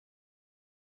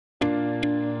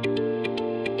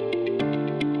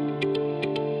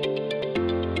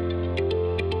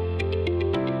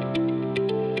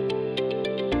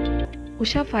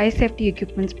Usha Fire Safety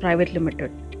Equipments Private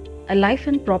Limited, a life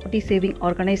and property saving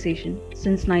organization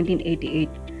since 1988,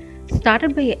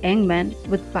 started by a young man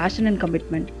with passion and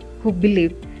commitment who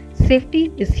believed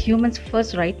safety is humans'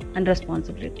 first right and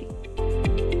responsibility.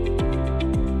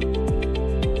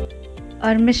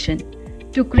 Our mission: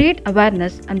 to create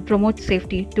awareness and promote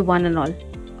safety to one and all.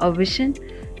 Our vision: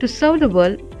 to serve the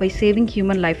world by saving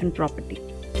human life and property.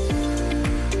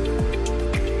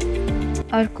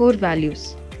 Our core values: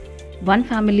 one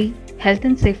family, health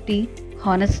and safety,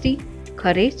 honesty,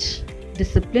 courage,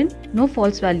 discipline, no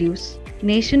false values,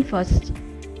 nation first,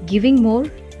 giving more,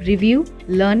 review,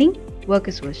 learning, work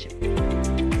is worship.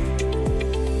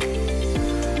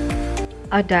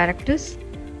 Our directors: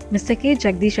 Mr. K.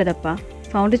 Jagdish Adappa,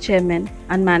 Founder Chairman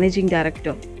and Managing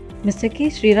Director; Mr.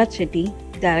 K. Sriraj Shetty,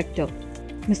 Director;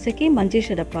 Mr. K.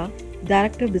 Manjesh Adappa,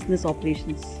 Director Business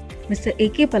Operations; Mr. A.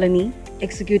 K. Palani,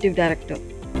 Executive Director.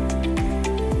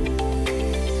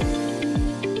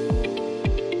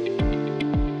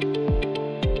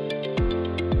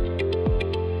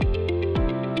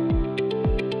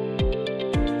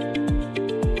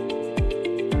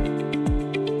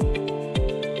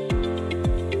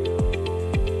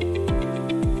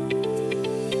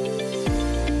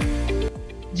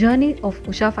 Journey of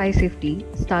Usha Fire Safety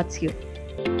starts here.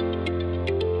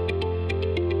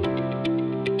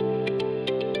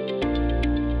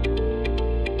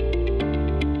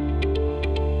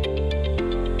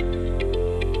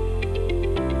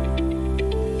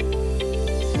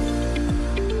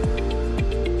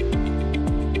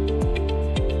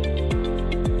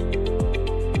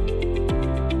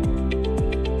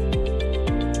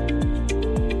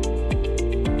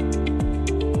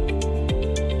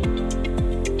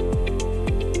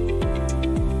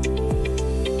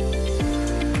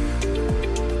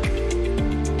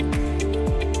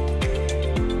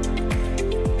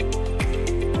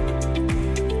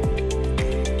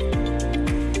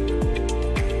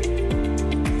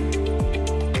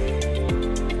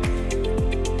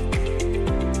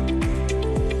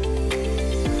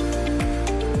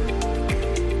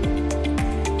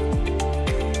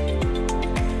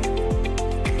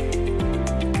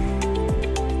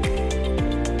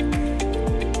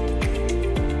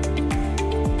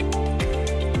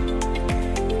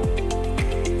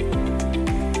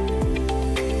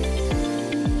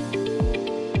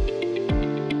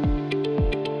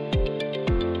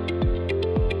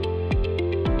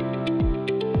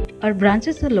 Our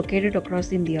branches are located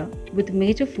across India with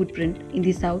major footprint in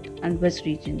the south and west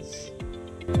regions.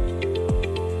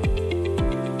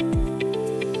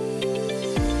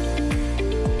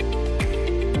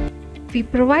 We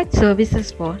provide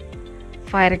services for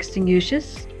fire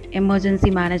extinguishers, emergency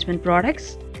management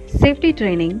products, safety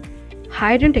training,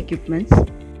 hydrant equipments,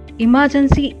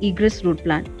 emergency egress route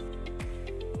plan,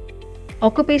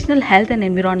 occupational health and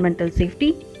environmental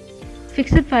safety,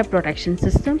 fixed fire protection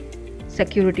system,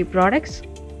 security products,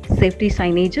 safety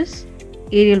signages,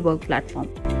 aerial work platform.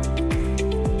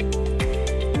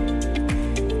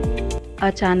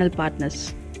 Our channel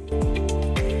partners: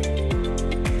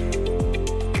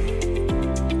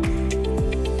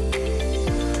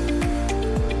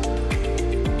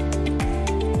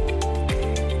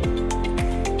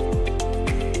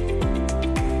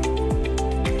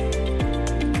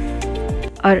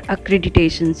 our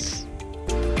accreditations: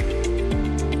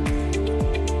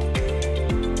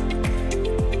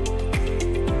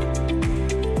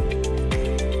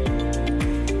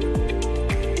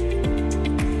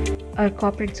 our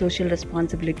corporate social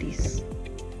responsibilities.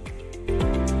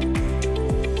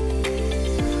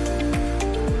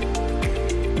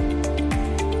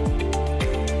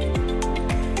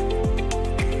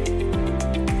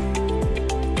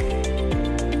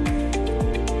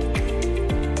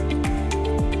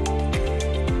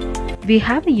 We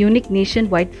have a unique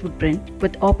nationwide footprint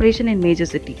with operation in major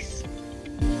cities.